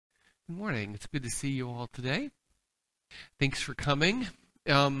Good morning. It's good to see you all today. Thanks for coming.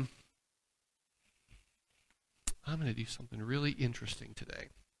 I'm going to do something really interesting today.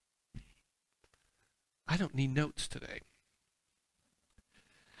 I don't need notes today.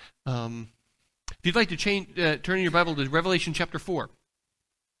 If you'd like to turn in your Bible to Revelation chapter 4.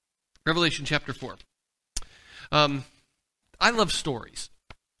 Revelation chapter 4. I love stories.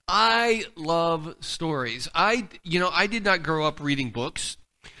 I love stories. I did not grow up reading books.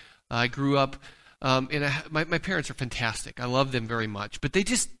 I grew up, my parents are fantastic. I love them very much. But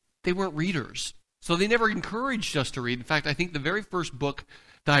they weren't readers. So they never encouraged us to read. In fact, I think the very first book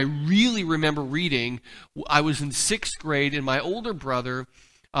that I really remember reading, I was in 6th grade, and my older brother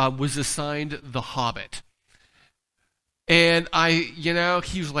was assigned The Hobbit. And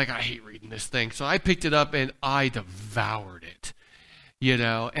he was like, I hate reading this thing. So I picked it up and I devoured it.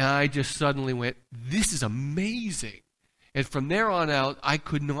 And I just suddenly went, this is amazing. And from there on out, I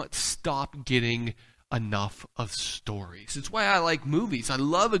could not stop getting enough of stories. It's why I like movies. I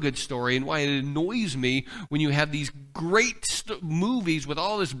love a good story, and why it annoys me when you have these great movies with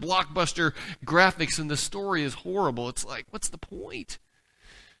all this blockbuster graphics and the story is horrible. It's like, what's the point?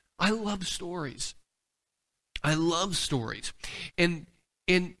 I love stories. I love stories. And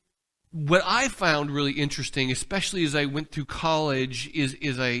what I found really interesting, especially as I went through college,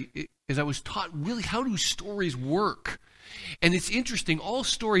 is I was taught really how do stories work. And it's interesting, all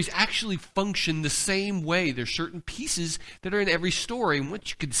stories actually function the same way. There's certain pieces that are in every story, and once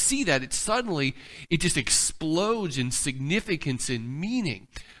you can see that, it just explodes in significance and meaning.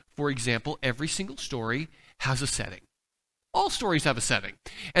 For example, every single story has a setting. All stories have a setting.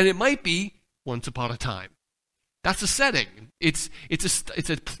 And it might be once upon a time. That's a setting. It's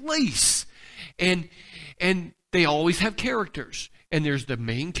a place. And they always have characters. And there's the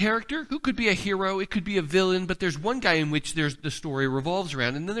main character, who could be a hero, it could be a villain, but there's one guy in which the story revolves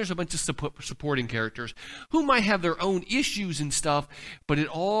around, and then there's a bunch of supporting characters who might have their own issues and stuff, but it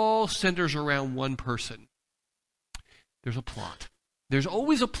all centers around one person. There's a plot. There's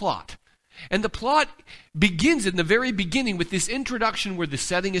always a plot. And the plot begins in the very beginning with this introduction where the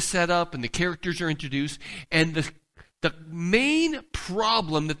setting is set up and the characters are introduced, and the main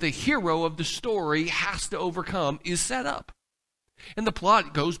problem that the hero of the story has to overcome is set up. And the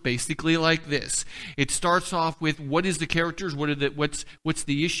plot goes basically like this. It starts off with what is the characters, what's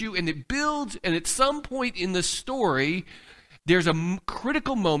the issue, and it builds, and at some point in the story, there's a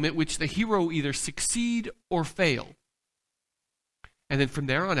critical moment which the hero either succeed or fail. And then from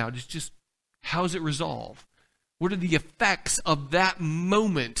there on out, it's just, how does it resolve? What are the effects of that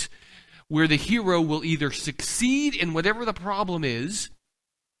moment where the hero will either succeed in whatever the problem is,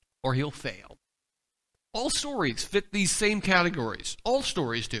 or he'll fail? All stories fit these same categories. All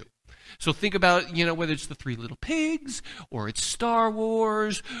stories do. So think about, whether it's The Three Little Pigs, or it's Star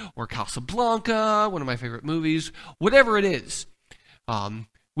Wars, or Casablanca, one of my favorite movies, whatever it is.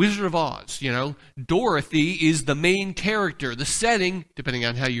 Wizard of Oz, Dorothy is the main character. The setting, depending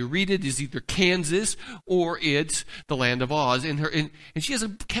on how you read it, is either Kansas or it's the Land of Oz. And she has a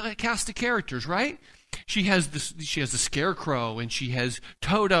cast of characters, right? She has the Scarecrow, and she has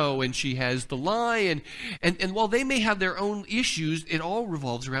Toto, and she has the Lion, and while they may have their own issues, it all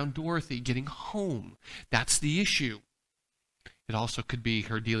revolves around Dorothy getting home. That's the issue. It also could be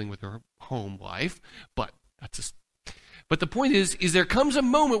her dealing with her home life, but the point is there comes a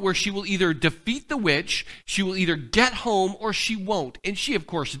moment where she will either defeat the witch, she will either get home, or she won't. And she, of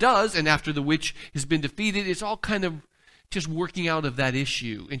course, does, and after the witch has been defeated, it's all kind of just working out of that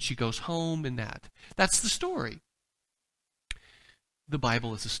issue, and she goes home, and that's the story. The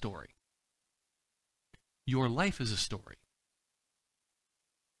Bible is a story. Your life is a story.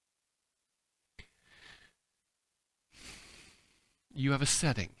 You have a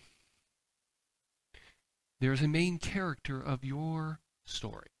setting. There's a main character of your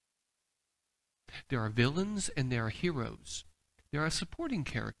story. There are villains and there are heroes. There are supporting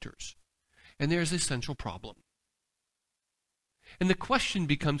characters. And there's a central problem. And the question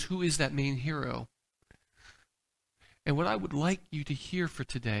becomes, who is that main hero? And what I would like you to hear for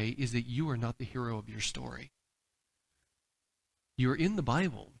today is that you are not the hero of your story. You're in the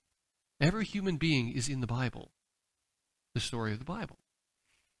Bible. Every human being is in the Bible, the story of the Bible.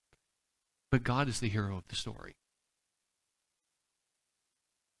 But God is the hero of the story,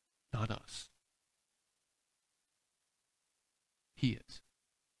 not us. He is.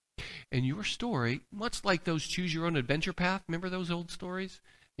 And your story, much like those Choose Your Own Adventure Path, remember those old stories?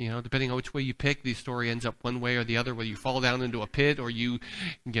 Depending on which way you pick, the story ends up one way or the other, whether you fall down into a pit or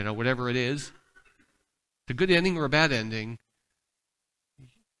whatever it is. It's a good ending or a bad ending.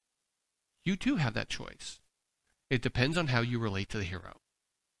 You too have that choice. It depends on how you relate to the hero.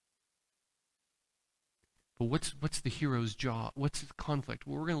 But what's the hero's job? What's the conflict?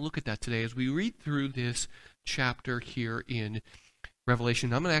 Well, we're going to look at that today as we read through this chapter here in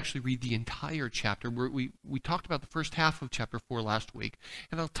Revelation. I'm going to actually read the entire chapter. We talked about the first half of chapter 4 last week,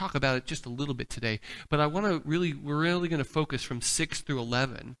 and I'll talk about it just a little bit today. But we're really going to focus from 6 through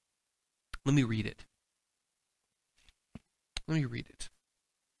 11. Let me read it.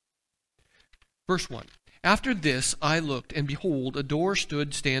 Verse 1. After this I looked, and behold, a door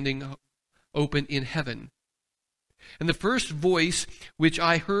stood standing open in heaven. And the first voice which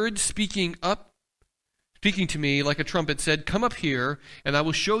I heard speaking to me like a trumpet said, "Come up here, and I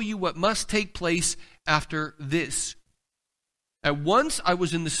will show you what must take place after this." At once I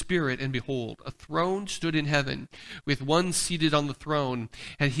was in the Spirit, and behold, a throne stood in heaven, with one seated on the throne.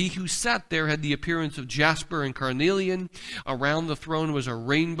 And he who sat there had the appearance of jasper and carnelian. Around the throne was a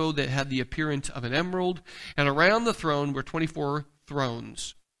rainbow that had the appearance of an emerald. And around the throne were 24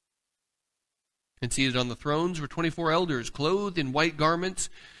 thrones. And seated on the thrones were 24 elders, clothed in white garments,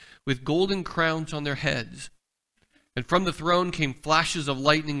 with golden crowns on their heads. And from the throne came flashes of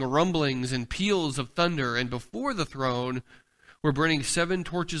lightning, rumblings, and peals of thunder. And before the throne were burning 7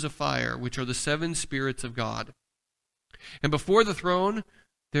 torches of fire, which are the 7 spirits of God. And before the throne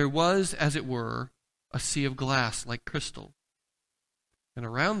there was, as it were, a sea of glass like crystal. And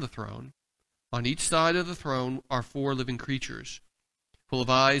around the throne, on each side of the throne, are 4 living creatures, full of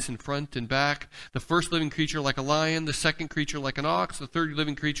eyes in front and back. The first living creature like a lion, the second creature like an ox, the third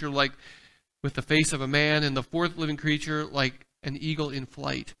living creature like with the face of a man, and the fourth living creature like an eagle in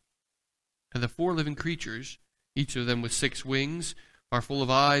flight. And the 4 living creatures, each of them with 6 wings, are full of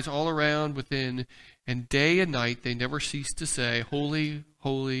eyes all around within, and day and night they never cease to say, "Holy,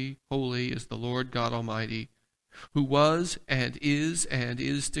 holy, holy is the Lord God Almighty, who was and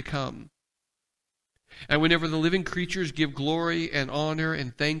is to come." And whenever the living creatures give glory and honor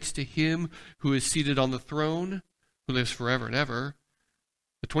and thanks to him who is seated on the throne, who lives forever and ever,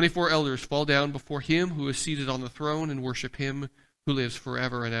 the 24 elders fall down before him who is seated on the throne and worship him who lives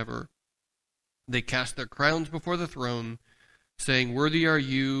forever and ever. They cast their crowns before the throne, saying, "Worthy are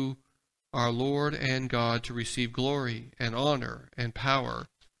you, our Lord and God, to receive glory and honor and power,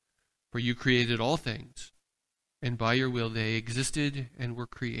 for you created all things, and by your will they existed and were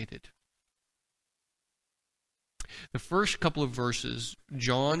created." The first couple of verses,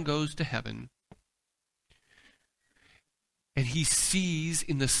 John goes to heaven, and he sees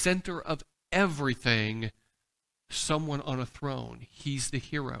in the center of everything someone on a throne. He's the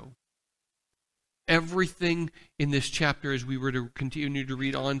hero. Everything in this chapter, as we were to continue to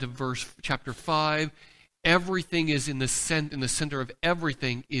read on to chapter 5, everything is in the center of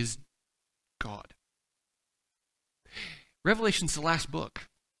everything is God. Revelation's the last book.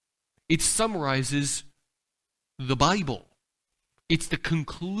 It summarizes the Bible. It's the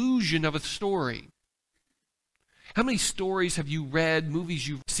conclusion of a story. How many stories have you read, movies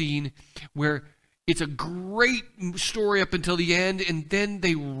you've seen, where it's a great story up until the end, and then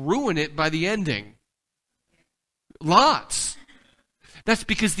they ruin it by the ending? Lots. That's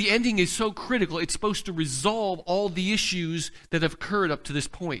because the ending is so critical. It's supposed to resolve all the issues that have occurred up to this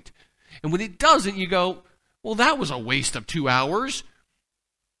point. And when it doesn't, you go, well, that was a waste of 2 hours.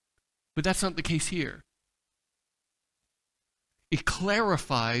 But that's not the case here. It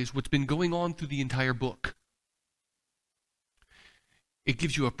clarifies what's been going on through the entire book. It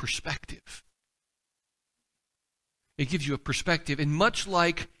gives you a perspective. It gives you a perspective. And much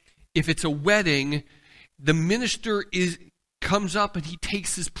like if it's a wedding, the minister comes up and he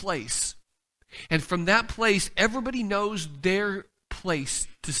takes his place. And from that place, everybody knows their place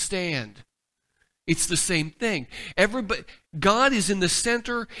to stand. It's the same thing. God is in the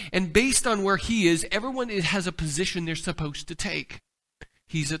center, and based on where he is, everyone has a position they're supposed to take.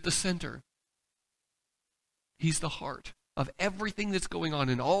 He's at the center. He's the heart of everything that's going on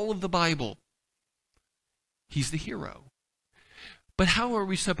in all of the Bible. He's the hero. But how are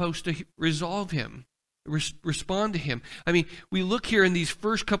we supposed to resolve him? Respond to him? I mean, we look here in these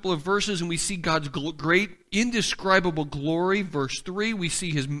first couple of verses and we see God's great, indescribable glory. Verse 3, we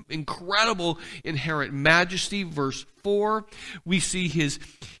see his incredible inherent majesty. Verse 4, we see his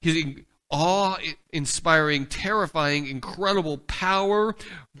awe-inspiring, terrifying, incredible power.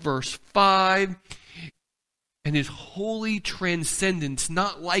 Verse 5, and his holy transcendence,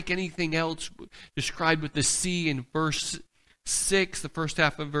 not like anything else described with the sea in verse 6, the first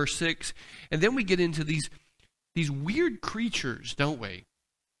half of verse 6. And then we get into these weird creatures, don't we?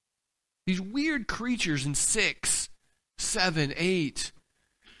 These weird creatures in 6, 7, 8.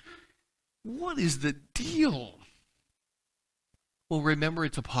 What is the deal? Well, remember,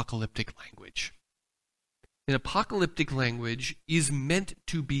 it's apocalyptic language. And apocalyptic language is meant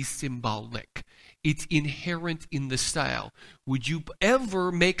to be symbolic. It's inherent in the style. Would you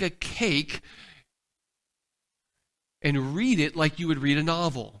ever make a cake and read it like you would read a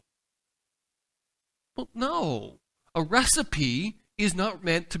novel? Well, no. A recipe is not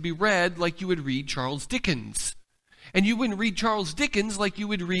meant to be read like you would read Charles Dickens. And you wouldn't read Charles Dickens like you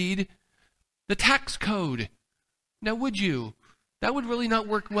would read the tax code. Now, would you? That would really not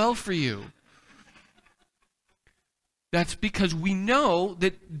work well for you. That's because we know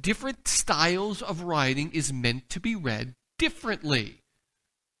that different styles of writing is meant to be read differently.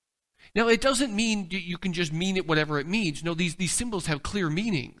 Now, it doesn't mean you can just mean it whatever it means. No, these symbols have clear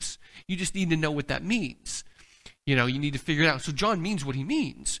meanings. You just need to know what that means. You need to figure it out. So John means what he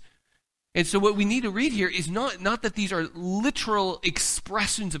means. And so what we need to read here is not that these are literal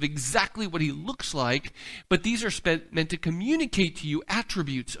expressions of exactly what he looks like, but these are meant to communicate to you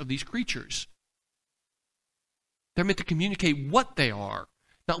attributes of these creatures. They're meant to communicate what they are,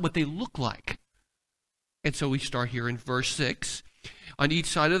 not what they look like. And so we start here in verse 6. On each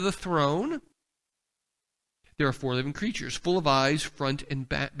side of the throne, there are 4 living creatures, full of eyes, front and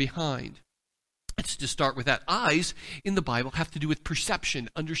behind. Let's just start with that. Eyes in the Bible have to do with perception,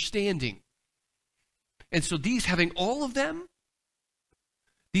 understanding. And so these, having all of them,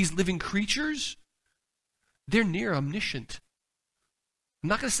 these living creatures, they're near omniscient. I'm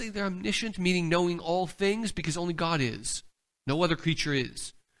not going to say they're omniscient, meaning knowing all things, because only God is. No other creature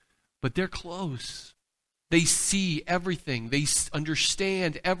is. But they're close. They see everything. They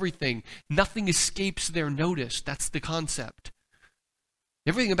understand everything. Nothing escapes their notice. That's the concept.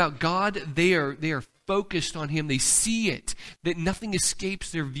 Everything about God, they are focused on him. They see it. That nothing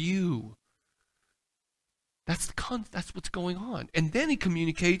escapes their view. That's what's going on. And then he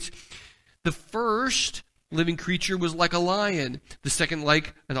communicates the first living creature was like a lion, the second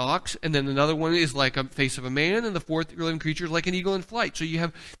like an ox, and then another one is like a face of a man, and the fourth living creature is like an eagle in flight. So you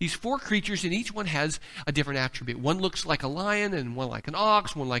have these 4 creatures, and each one has a different attribute. One looks like a lion, and one like an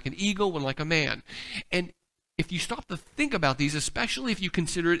ox, one like an eagle, one like a man. And if you stop to think about these, especially if you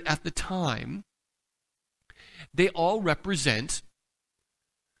consider it at the time, they all represent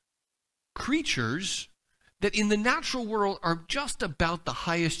creatures that in the natural world are just about the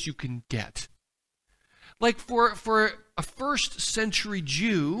highest you can get. Like for a first century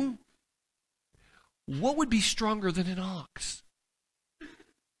Jew, what would be stronger than an ox?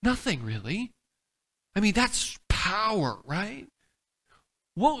 Nothing, really. I mean, that's power, right?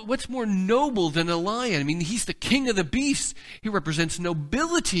 What's more noble than a lion? I mean, he's the king of the beasts. He represents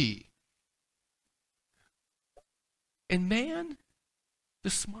nobility. And man,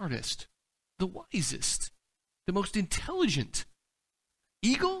 the smartest, the wisest, the most intelligent.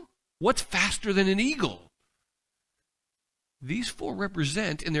 Eagle? What's faster than an eagle? These 4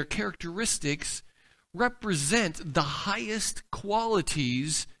 represent, in their characteristics, represent the highest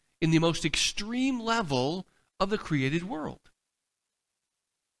qualities in the most extreme level of the created world.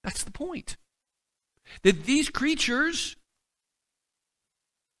 That's the point. That these creatures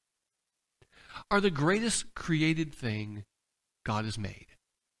are the greatest created thing God has made.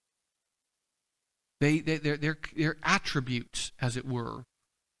 Their attributes, as it were,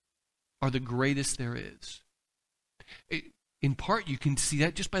 are the greatest there is. In part, you can see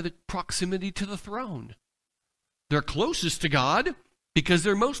that just by the proximity to the throne. They're closest to God because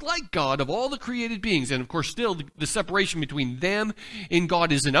they're most like God of all the created beings. And of course, still, the separation between them and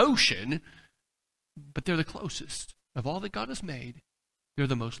God is an ocean, but they're the closest of all that God has made. They're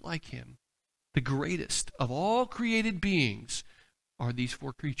the most like him. The greatest of all created beings are these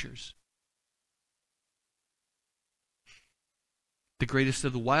 4 creatures. The greatest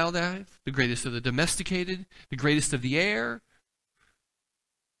of the wildlife, the greatest of the domesticated, the greatest of the air.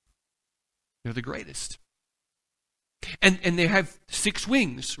 They're the greatest. And they have 6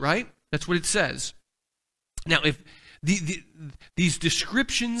 wings, right? That's what it says. Now, if these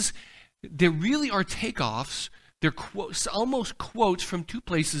descriptions, they really are takeoffs. They're almost quotes from 2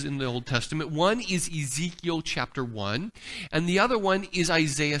 places in the Old Testament. One is Ezekiel chapter 1, and the other one is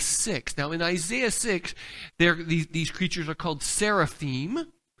Isaiah 6. Now, in Isaiah 6, these creatures are called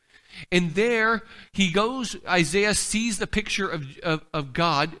seraphim. And there Isaiah sees the picture of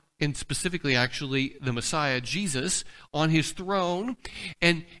God, and specifically actually the Messiah, Jesus, on his throne,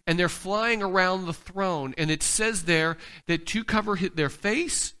 and they're flying around the throne. And it says there that 2 cover their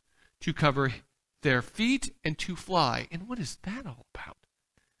face, 2 cover their feet, and 2 fly. And what is that all about?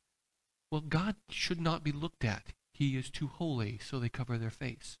 Well, God should not be looked at. He is too holy, so they cover their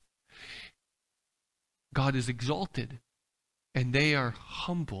face. God is exalted, and they are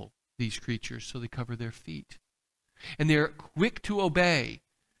humble, these creatures, so they cover their feet. And they're quick to obey,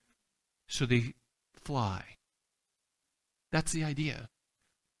 so they fly. That's the idea.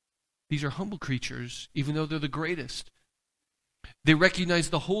 These are humble creatures, even though they're the greatest. They recognize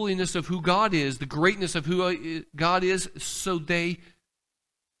the holiness of who God is, the greatness of who God is, so they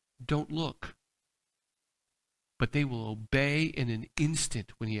don't look. But they will obey in an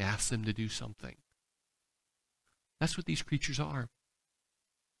instant when he asks them to do something. That's what these creatures are.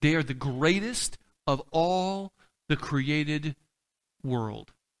 They are the greatest of all the created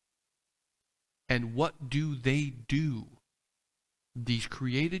world. And what do they do? These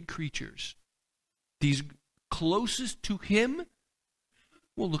created creatures, these closest to him,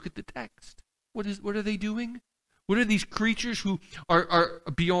 well, look at the text. What are they doing? What are these creatures who are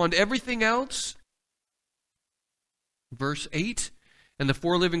beyond everything else? Verse 8, and the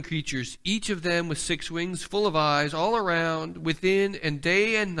 4 living creatures, each of them with 6 wings, full of eyes, all around, within, and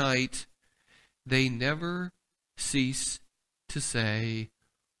day and night, they never cease to say,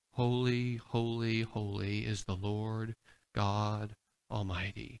 Holy, holy, holy is the Lord God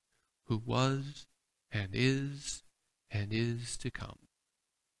Almighty, who was and is to come.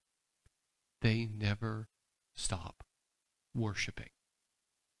 They never stop worshiping.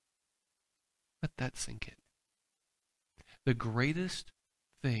 Let that sink in. The greatest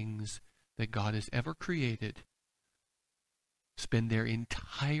things that God has ever created spend their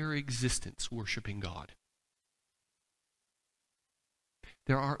entire existence worshiping God.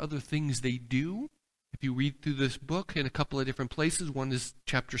 There are other things they do. If you read through this book in a couple of different places, one is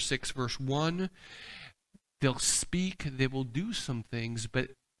chapter 6, verse 1. They'll speak, they will do some things, but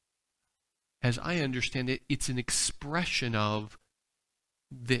as I understand it, it's an expression of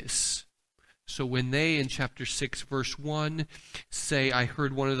this. So when they, in chapter 6, verse 1, say, I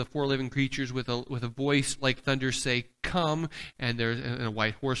heard one of the 4 living creatures with a voice like thunder say, come, and a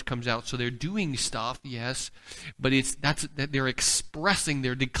white horse comes out. So they're doing stuff, yes, but they're expressing,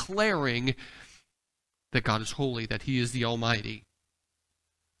 they're declaring that God is holy, that he is the Almighty.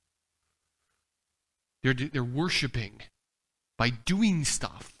 They're worshiping by doing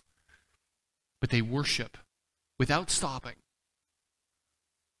stuff, but they worship without stopping.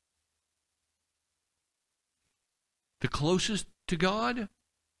 The closest to God,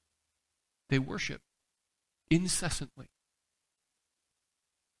 they worship incessantly.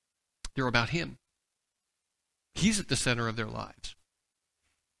 They're about him. He's at the center of their lives.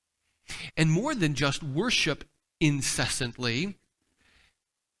 And more than just worship incessantly,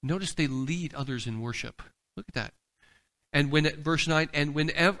 notice they lead others in worship. Look at that. And when at verse 9, and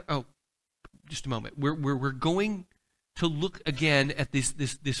whenever, just a moment. We're going to look again at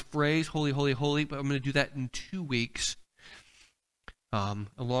this phrase, holy, holy, holy, but I'm going to do that in 2 weeks,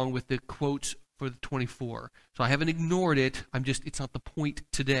 along with the quotes for the 24. So I haven't ignored it. It's not the point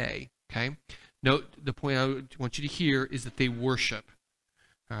today, okay? Note, the point I want you to hear is that they worship,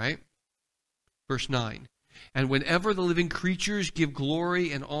 all right? Verse 9. And whenever the living creatures give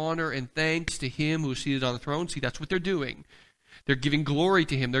glory and honor and thanks to him who is seated on the throne, see, that's what they're doing. They're giving glory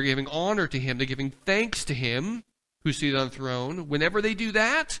to him. They're giving honor to him. They're giving thanks to him who's seated on the throne. Whenever they do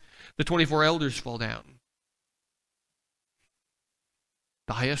that, the 24 elders fall down.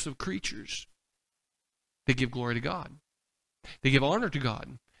 The highest of creatures. They give glory to God. They give honor to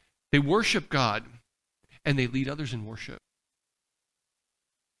God. They worship God. And they lead others in worship.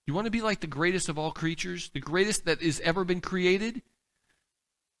 You want to be like the greatest of all creatures, the greatest that has ever been created?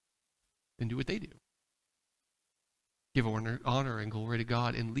 Then do what they do. Give honor and glory to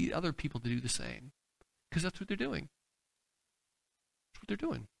God and lead other people to do the same. Because that's what they're doing. That's what they're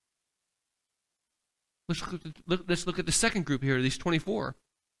doing. Let's look at the second group here, these 24.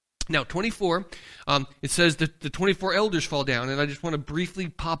 Now, 24, it says that the 24 elders fall down, and I just want to briefly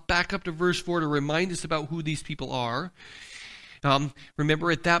pop back up to verse 4 to remind us about who these people are. Remember,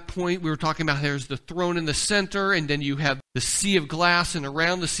 at that point, we were talking about there's the throne in the center, and then you have the sea of glass, and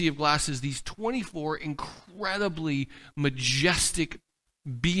around the sea of glass is these 24 incredibly majestic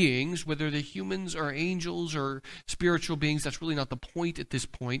beings, whether they're humans or angels or spiritual beings. That's really not the point at this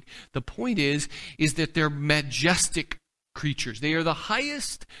point. The point is that they're majestic creatures. They are the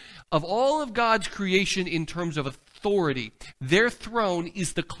highest of all of God's creation in terms of authority. Their throne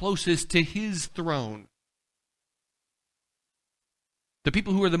is the closest to his throne. The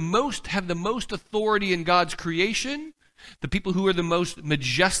people who are have the most authority in God's creation, the people who are the most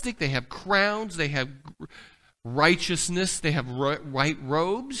majestic, they have crowns, they have righteousness, they have white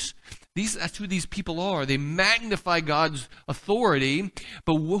robes. That's who these people are. They magnify God's authority,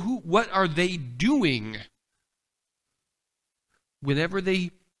 but what are they doing? Whenever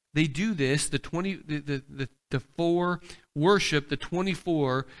they do this, the 4 worship, the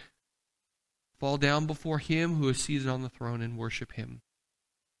 24 fall down before him who is seated on the throne and worship him.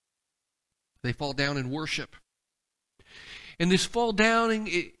 They fall down and worship. And this fall down,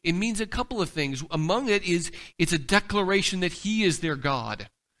 it means a couple of things. Among it is, it's a declaration that he is their God.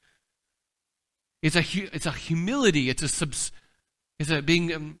 It's a humility. It's a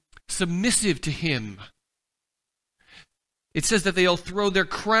being submissive to him. It says that they'll throw their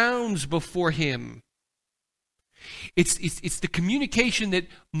crowns before him. It's the communication that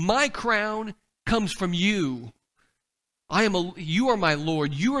my crown comes from you. You are my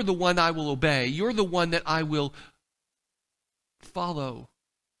Lord. You are the one I will obey. You're the one that I will follow.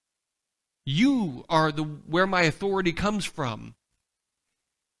 You are where my authority comes from.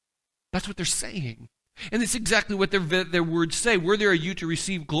 That's what they're saying. And it's exactly what their words say. Worthy are you to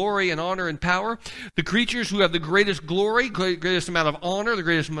receive glory and honor and power. The creatures who have the greatest glory, greatest amount of honor, the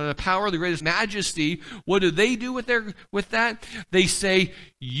greatest amount of power, the greatest majesty, what do they do with that? They say,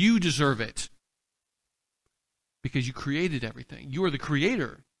 you deserve it. Because you created everything. You are the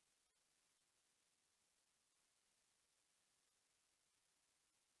creator.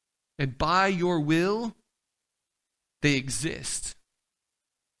 And by your will, they exist.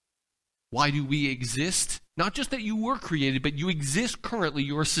 Why do we exist? Not just that you were created, but you exist currently.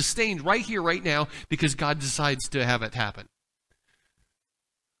 You are sustained right here, right now, because God decides to have it happen.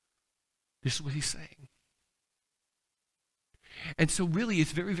 This is what he's saying. And so really,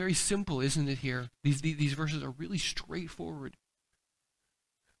 it's very, very simple, isn't it here? These verses are really straightforward.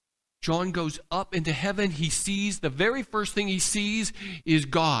 John goes up into heaven. He sees, the very first thing he sees is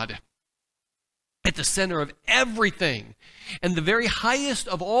God at the center of everything. And the very highest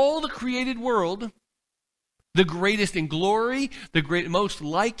of all the created world, the greatest in glory, most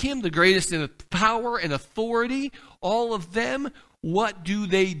like him, the greatest in power and authority, all of them, what do?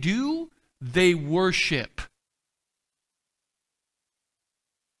 They worship.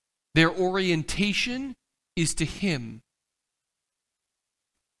 Their orientation is to him.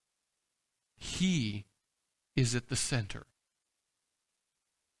 He is at the center.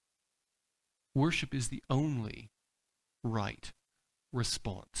 Worship is the only right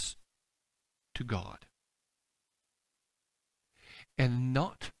response to God. And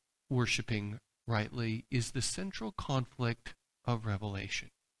not worshiping rightly is the central conflict of Revelation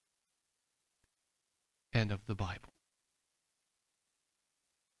and of the Bible.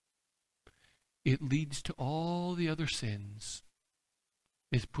 It leads to all the other sins,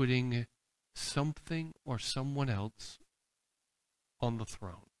 is putting something or someone else on the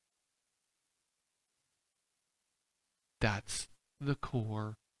throne. That's the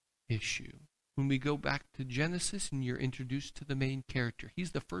core issue. When we go back to Genesis and you're introduced to the main character,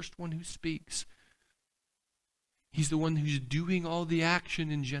 he's the first one who speaks. He's the one who's doing all the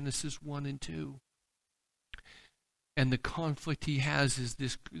action in Genesis 1 and 2. And the conflict he has is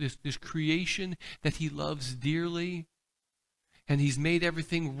this creation that he loves dearly. And he's made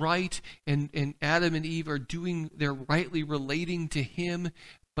everything right. And Adam and Eve they're rightly relating to him.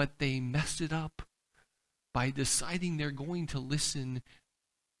 But they mess it up by deciding they're going to listen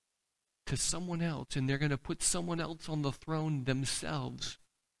to someone else. And they're going to put someone else on the throne themselves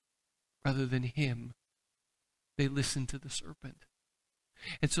rather than him. They listen to the serpent.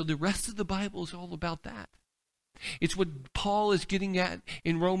 And so the rest of the Bible is all about that. It's what Paul is getting at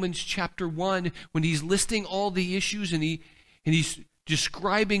in Romans chapter 1 when he's listing all the issues and he's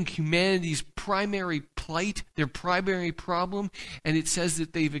describing humanity's primary plight, their primary problem, and it says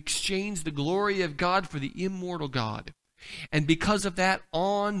that they've exchanged the glory of God for the immortal God. And because of that,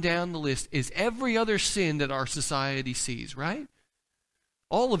 on down the list is every other sin that our society sees, right?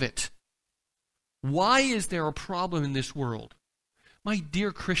 All of it. Why is there a problem in this world? My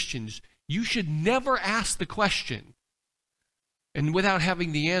dear Christians, you should never ask the question, and without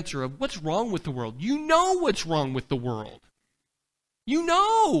having the answer of what's wrong with the world. You know what's wrong with the world. You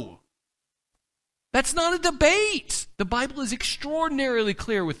know. That's not a debate. The Bible is extraordinarily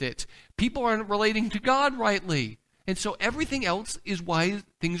clear with it. People aren't relating to God rightly. And so everything else is why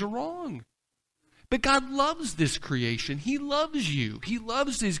things are wrong. But God loves this creation. He loves you. He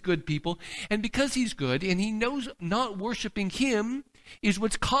loves these good people. And because he's good and he knows not worshiping him is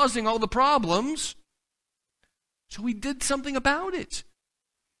what's causing all the problems, so he did something about it.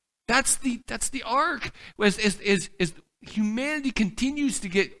 That's the arc. As humanity continues to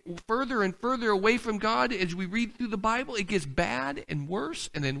get further and further away from God, as we read through the Bible, it gets bad and worse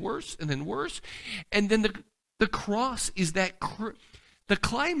and then worse and then worse. And then the cross is the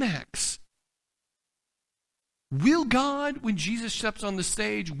climax. Will God, when Jesus steps on the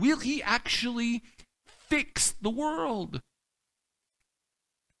stage, will he actually fix the world?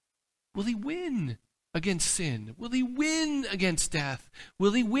 Will he win against sin? Will he win against death?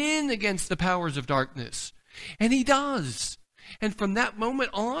 Will he win against the powers of darkness? And he does. And from that moment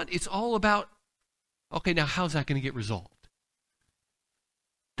on, it's all about, okay, now how's that going to get resolved?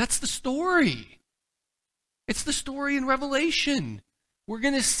 That's the story. It's the story in Revelation. We're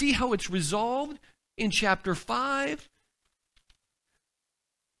going to see how it's resolved in chapter 5.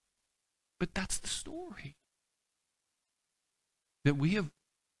 But that's the story. That we have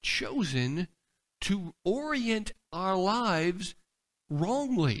chosen to orient our lives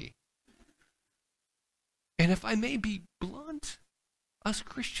wrongly. And if I may be blunt, us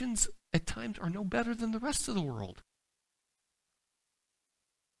Christians at times are no better than the rest of the world.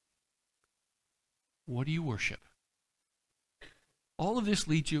 What do you worship? All of this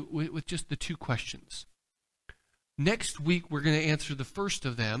leads you with just the two questions. Next week, we're going to answer the first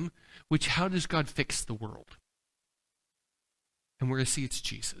of them, which, how does God fix the world? And we're going to see it's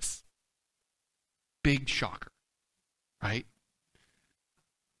Jesus. Big shocker, right?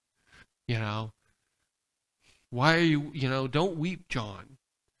 Why are you, don't weep, John.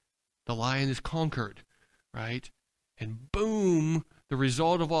 The lion is conquered, right? And boom, the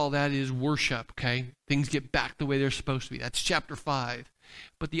result of all that is worship, okay? Things get back the way they're supposed to be. That's chapter 5.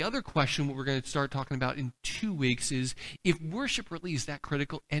 But the other question, what we're going to start talking about in 2 weeks, is if worship really is that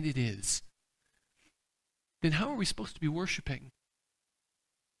critical, and it is, then how are we supposed to be worshiping?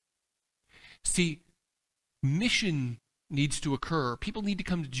 See, mission needs to occur. People need to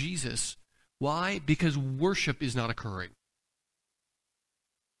come to Jesus. Why? Because worship is not occurring.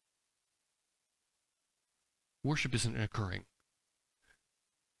 Worship isn't occurring.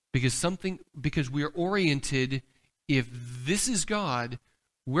 Because we are oriented, if this is God,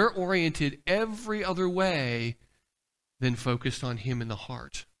 we're oriented every other way than focused on Him in the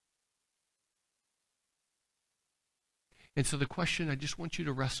heart. And so the question I just want you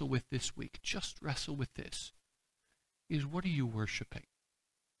to wrestle with this week, just wrestle with this, is what are you worshiping?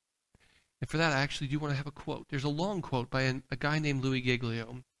 And for that, I actually do want to have a quote. There's a long quote by a guy named Louis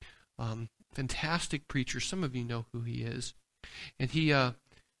Giglio, fantastic preacher. Some of you know who he is. And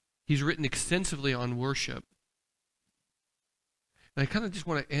he's written extensively on worship. And I kind of just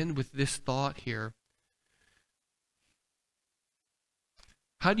want to end with this thought here.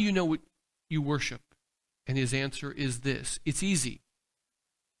 How do you know what you worship? And his answer is this. It's easy.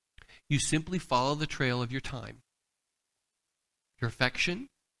 You simply follow the trail of your time. Your affection,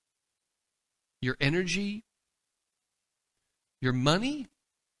 your energy, your money,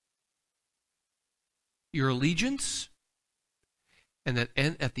 your allegiance, and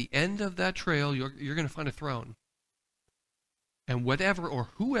at the end of that trail, you're going to find a throne. And whatever or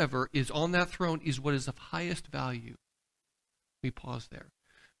whoever is on that throne is what is of highest value. We pause there.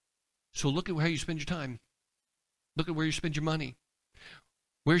 So look at how you spend your time. Look at where you spend your money.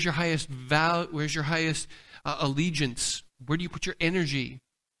 Where's your highest value? Where's your highest allegiance? Where do you put your energy?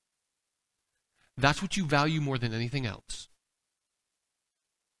 That's what you value more than anything else.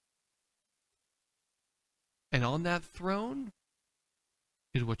 And on that throne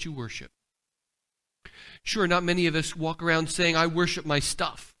is what you worship. Sure, not many of us walk around saying, I worship my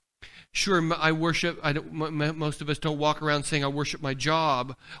stuff. Sure, most of us don't walk around saying, I worship my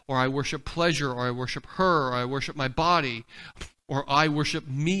job, or I worship pleasure, or I worship her, or I worship my body, or I worship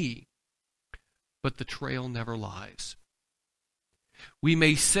me. But the trail never lies. We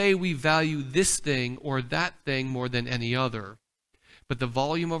may say we value this thing or that thing more than any other, but the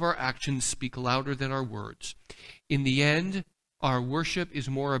volume of our actions speak louder than our words. In the end, our worship is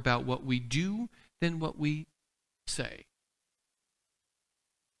more about what we do than what we say.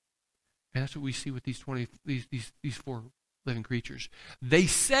 And that's what we see with these 4 living creatures. They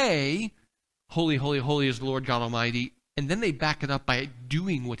say, holy, holy, holy is the Lord God Almighty, and then they back it up by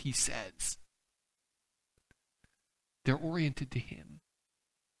doing what He says. They're oriented to Him.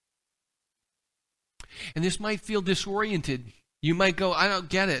 And this might feel disoriented. You might go, I don't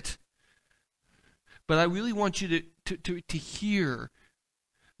get it. But I really want you to hear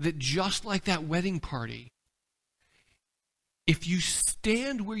that just like that wedding party, if you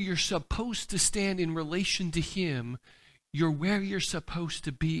stand where you're supposed to stand in relation to Him, you're where you're supposed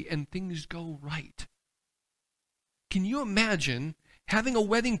to be and things go right. Can you imagine having a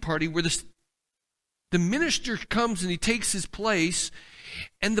wedding party where the minister comes and he takes his place,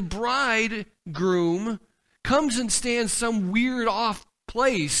 and the bridegroom comes and stands some weird off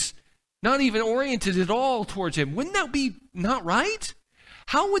place, not even oriented at all towards him? Wouldn't that be not right?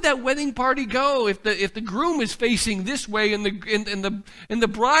 How would that wedding party go if the groom is facing this way and the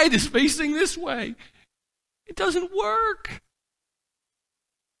bride is facing this way? It doesn't work.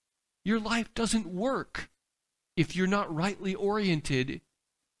 Your life doesn't work if you're not rightly oriented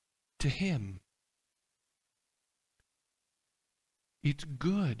to Him. It's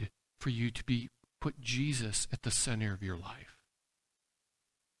good for you to put Jesus at the center of your life.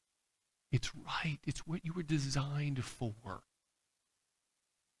 It's right. It's what you were designed for.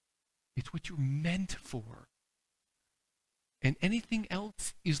 It's what you're meant for. And anything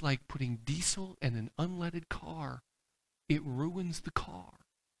else is like putting diesel in an unleaded car. It ruins the car.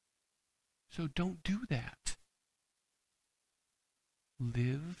 So don't do that.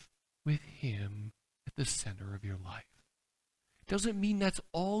 Live with him at the center of your life. Doesn't mean that's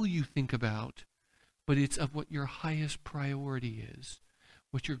all you think about, but it's of what your highest priority is,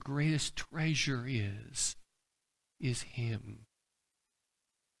 what your greatest treasure is him.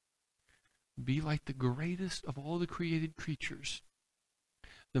 Be like the greatest of all the created creatures,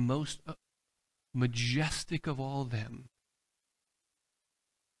 the most majestic of all them,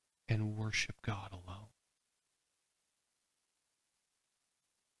 and worship God alone.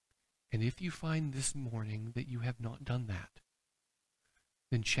 And if you find this morning that you have not done that,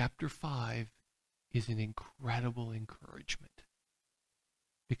 then chapter 5 is an incredible encouragement.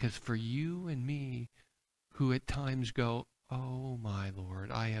 Because for you and me, who at times go, oh my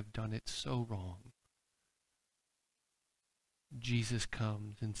Lord, I have done it so wrong, Jesus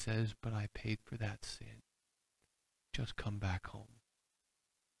comes and says, but I paid for that sin. Just come back home.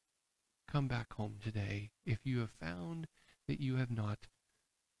 Come back home today if you have found that you have not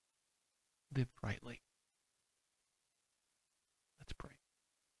lived rightly. Let's pray.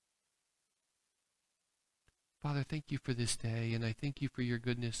 Father, thank you for this day, and I thank you for your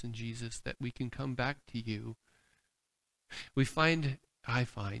goodness in Jesus, that we can come back to you. I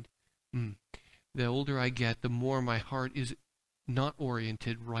find, the older I get, the more my heart is not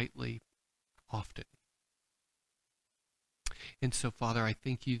oriented rightly often. And so, Father, I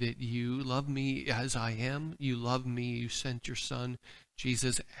thank you that you love me as I am. You love me. You sent your Son,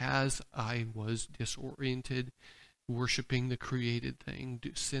 Jesus, as I was disoriented, worshiping the created thing,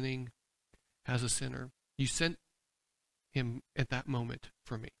 sinning as a sinner. You sent him at that moment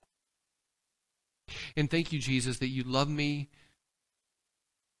for me. And thank you, Jesus, that you love me,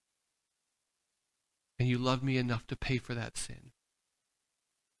 and you love me enough to pay for that sin.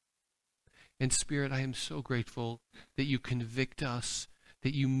 And Spirit, I am so grateful that you convict us,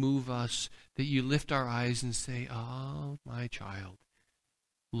 that you move us, that you lift our eyes and say, oh, my child,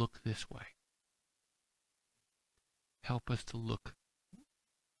 look this way. Help us to look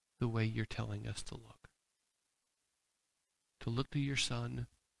the way you're telling us to look. To look to your Son,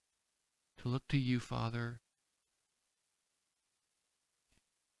 to look to you, Father,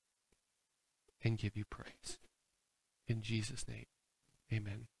 and give you praise. In Jesus' name,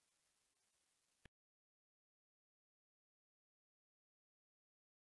 amen.